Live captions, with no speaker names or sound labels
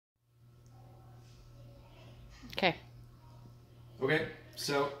Okay. Okay,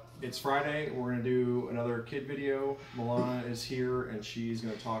 so it's Friday. We're going to do another kid video. Milana is here and she's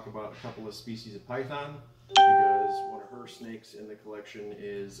going to talk about a couple of species of python because one of her snakes in the collection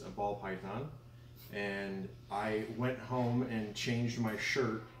is a ball python. And I went home and changed my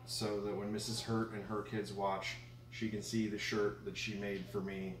shirt so that when Mrs. Hurt and her kids watch, she can see the shirt that she made for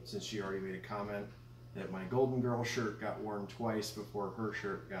me, since she already made a comment that my Golden Girl shirt got worn twice before her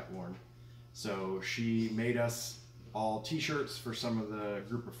shirt got worn. So she made us all t-shirts for some of the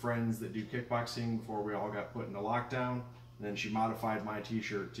group of friends that do kickboxing before we all got put into lockdown. And then she modified my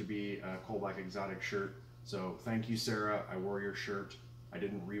t-shirt to be a Coal Black Exotic shirt. So thank you, Sarah. I wore your shirt. I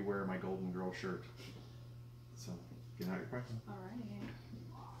didn't rewear my Golden Girl shirt. So get out your question. All right.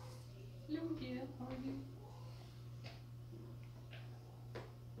 Hello, Gail. How are you?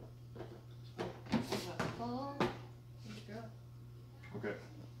 Okay.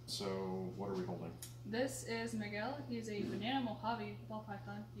 So what are we holding? This is Miguel. He's a banana Mojave ball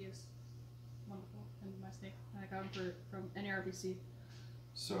python. He is wonderful and my snake. I got him from NARBC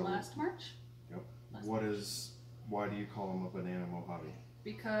last March. Yep. Why do you call him a banana Mojave?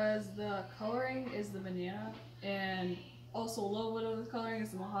 Because the coloring is the banana, and also a little bit of the coloring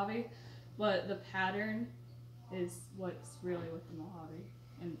is the Mojave, but the pattern is what's really with the Mojave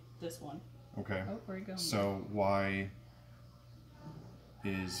and this one. Okay. Oh, where are you going? So why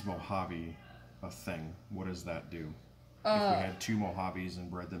is Mojave a thing? What does that do? If we had two Mojaves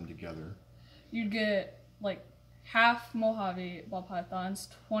and bred them together, you'd get like half Mojave ball pythons,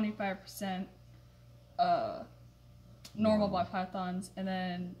 25% normal ball pythons, and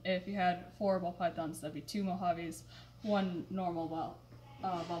then if you had 4 ball pythons, that'd be 2 Mojaves, 1 normal ball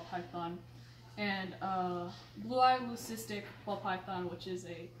python, and blue-eye leucistic ball python, which is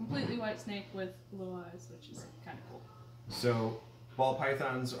a completely white snake with blue eyes, which is kind of cool. So ball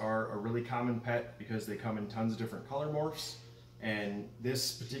pythons are a really common pet because they come in tons of different color morphs, and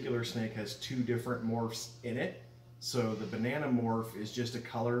this particular snake has 2 different morphs in it. So the banana morph is just a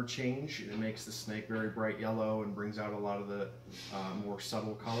color change, and it makes the snake very bright yellow and brings out a lot of the more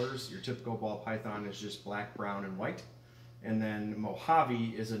subtle colors. Your typical ball python is just black, brown, and white. And then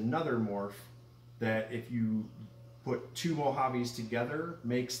Mojave is another morph that, if you put 2 Mojaves together,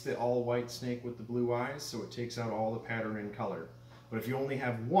 makes the all-white snake with the blue eyes, so it takes out all the pattern and color. But if you only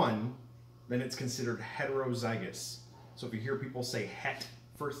have 1, then it's considered heterozygous. So if you hear people say het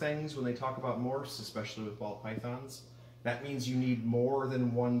for things when they talk about morphs, especially with ball pythons, that means you need more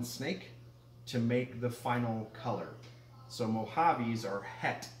than 1 snake to make the final color. So Mojaves are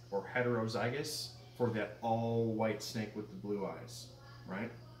het, or heterozygous, for that all-white snake with the blue eyes,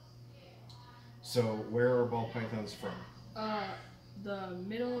 right? So where are ball pythons from? The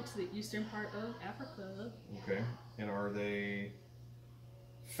middle to the eastern part of Africa. Okay, and are they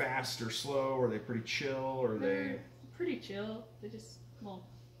fast or slow? Are they pretty chill? Or are they pretty chill? They just, well,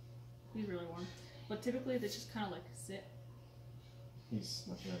 he's really warm, but typically they just kind of like sit. He's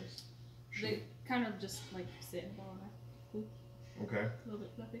not nice. They kind of just like sit and fall on. Okay. A little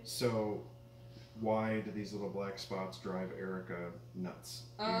bit fluffy. So why do these little black spots drive Erica nuts?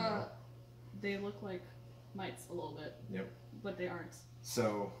 They look like mites a little bit. Yep. But they aren't.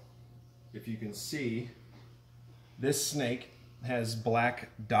 So if you can see, this snake has black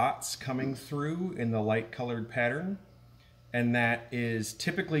dots coming through in the light colored pattern, and that is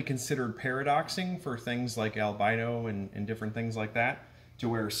typically considered paradoxing for things like albino and different things like that, to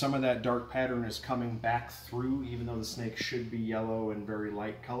where some of that dark pattern is coming back through even though the snake should be yellow and very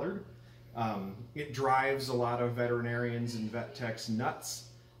light colored. It drives a lot of veterinarians and vet techs nuts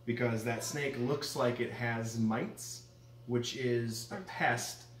because that snake looks like it has mites, which is a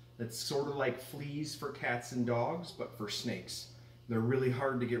pest that's sort of like fleas for cats and dogs, but for snakes. They're really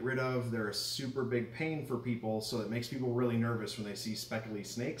hard to get rid of. They're a super big pain for people, so it makes people really nervous when they see speckly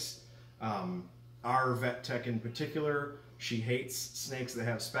snakes. Our vet tech in particular, she hates snakes that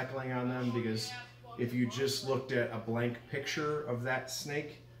have speckling on them, because if you just looked at a blank picture of that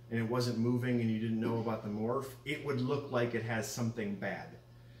snake and it wasn't moving and you didn't know about the morph, it would look like it has something bad.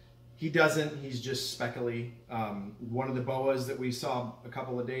 He doesn't, he's just speckly. One of the boas that we saw a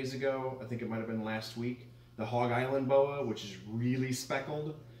couple of days ago, I think it might have been last week, the Hog Island boa, which is really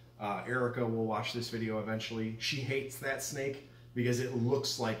speckled. Erica will watch this video eventually. She hates that snake because it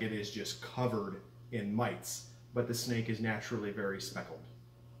looks like it is just covered in mites, but the snake is naturally very speckled.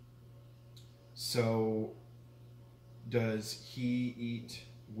 So does he eat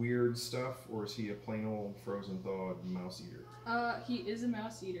weird stuff, or is he a plain old frozen thawed mouse eater? He is a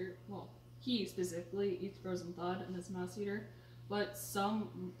mouse eater. Well, he specifically eats frozen thawed and is a mouse eater, but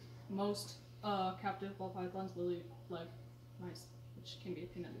most captive ball pythons will eat like mice, which can be a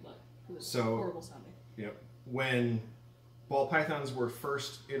pain in the butt because it's horrible sounding. Yep. when ball pythons were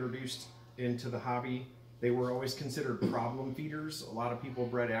first introduced into the hobby, they were always considered problem feeders. A lot of people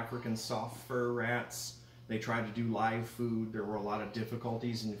bred African soft fur rats. They tried to do live food. There were a lot of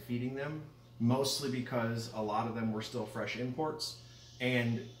difficulties in feeding them, mostly because a lot of them were still fresh imports,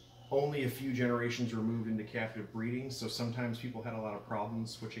 and only a few generations were moved into captive breeding, so sometimes people had a lot of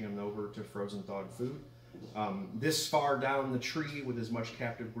problems switching them over to frozen thawed food. This far down the tree, with as much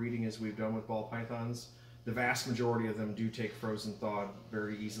captive breeding as we've done with ball pythons, the vast majority of them do take frozen thawed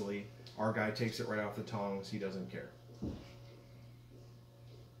very easily. Our guy takes it right off the tongs. He doesn't care.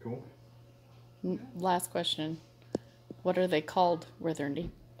 Cool. Last question. What are they called where they're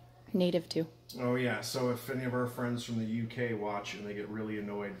native to? Oh yeah, so if any of our friends from the UK watch and they get really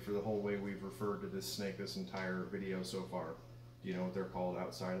annoyed for the whole way we've referred to this snake this entire video so far, do you know what they're called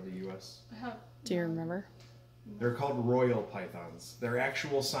outside of the US? Do you remember? They're called royal pythons. Their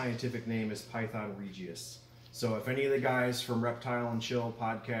actual scientific name is Python regius. So if any of the guys from Reptile and Chill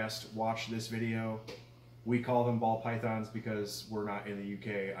podcast watch this video, we call them ball pythons because we're not in the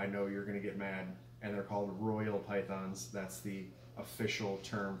UK. I know you're going to get mad. And they're called royal pythons. That's the official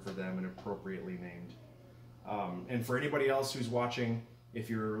term for them and appropriately named. And for anybody else who's watching, if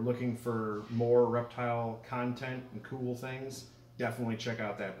you're looking for more reptile content and cool things, definitely check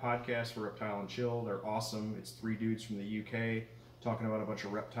out that podcast for Reptile and Chill. They're awesome. It's 3 dudes from the UK talking about a bunch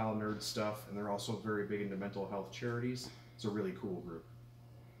of reptile nerd stuff, and they're also very big into mental health charities. It's a really cool group.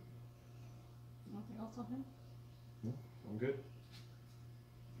 Nothing else on him? No, I'm good.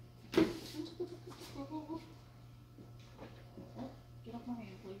 Get off my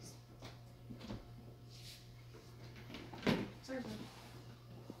hand, please. Sorry, bud.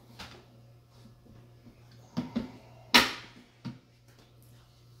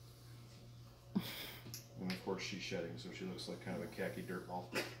 And of course she's shedding, so she looks like kind of a khaki dirt ball.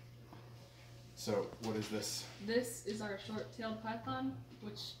 So, what is this? This is our short-tailed python,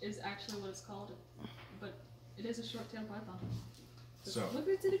 which is actually what it's called, but it is a short-tailed python. So, look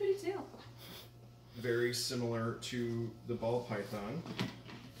at its itty-bitty tail. Very similar to the ball python.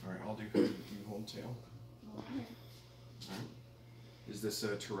 Alright, I'll do good. You hold tail. Okay. Alright. Is this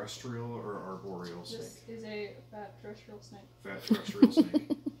a terrestrial or arboreal snake? This is a fat terrestrial snake. Fat terrestrial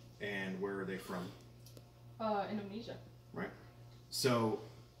snake. And where are they from? Indonesia. Right. So,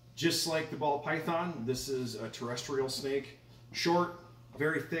 just like the ball python, this is a terrestrial snake. Short,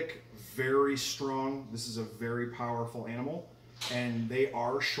 very thick, very strong. This is a very powerful animal. And they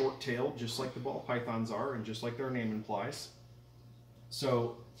are short-tailed, just like the ball pythons are, and just like their name implies.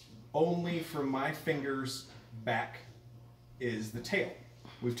 So, only from my fingers back is the tail.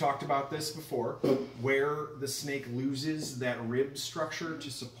 We've talked about this before. Where the snake loses that rib structure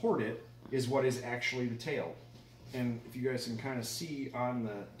to support it is what is actually the tail. And if you guys can kind of see on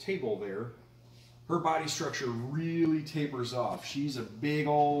the table there, her body structure really tapers off. She's a big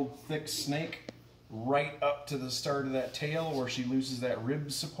old thick snake right up to the start of that tail where she loses that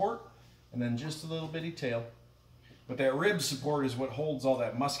rib support, and then just a little bitty tail. But that rib support is what holds all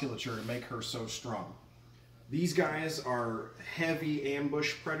that musculature to make her so strong. These guys are heavy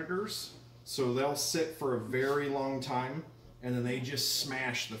ambush predators, so they'll sit for a very long time, and then they just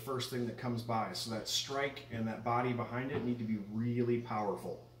smash the first thing that comes by. So that strike and that body behind it need to be really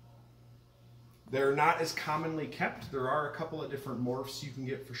powerful. They're not as commonly kept. There are a couple of different morphs you can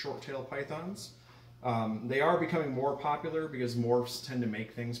get for short-tailed pythons. They are becoming more popular because morphs tend to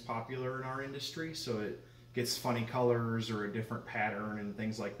make things popular in our industry, so it gets funny colors or a different pattern and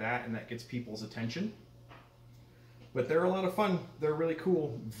things like that, and that gets people's attention. But they're a lot of fun. They're really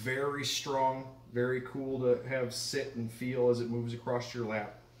cool, very strong, very cool to have sit and feel as it moves across your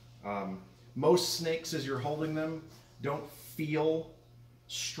lap. Most snakes, as you're holding them, don't feel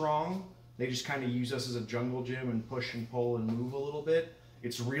strong. They just kind of use us as a jungle gym and push and pull and move a little bit.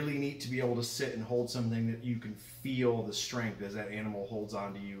 It's really neat to be able to sit and hold something that you can feel the strength as that animal holds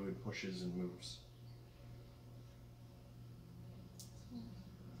onto you and pushes and moves.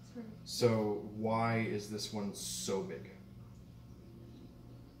 So why is this one so big?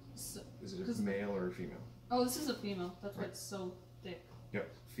 Is it a male or a female? Oh, this is a female. That's why it's so thick. Yep,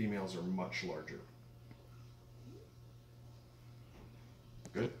 females are much larger.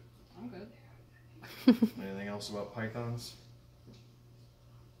 Good? I'm good. Anything else about pythons?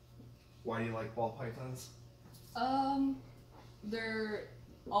 Why do you like ball pythons? They're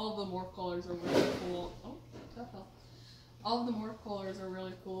all of the morph colors are really cool. Oh, that fell. All of the morph colors are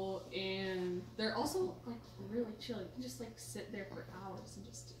really cool, and they're also like really chill. You can just like sit there for hours and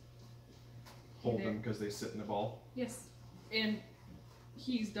just hold them because they sit in the ball. Yes, and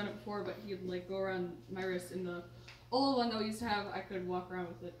he's done it before, but he'd like go around my wrist. In the old one that we used to have, I could walk around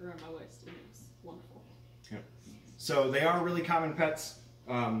with it around my waist, and it was wonderful. Yep. So they are really common pets.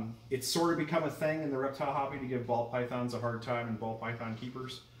 It's sort of become a thing in the reptile hobby to give ball pythons a hard time and ball python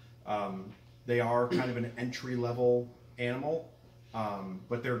keepers. They are kind of an entry-level animal,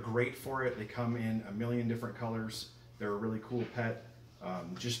 but they're great for it. They come in a million different colors. They're a really cool pet.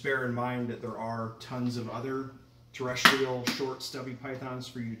 Just bear in mind that there are tons of other terrestrial short stubby pythons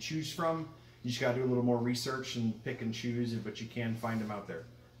for you to choose from. You just got to do a little more research and pick and choose, but you can find them out there.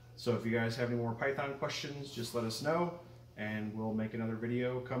 So if you guys have any more python questions, just let us know, and we'll make another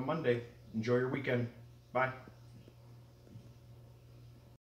video come Monday. Enjoy your weekend. Bye.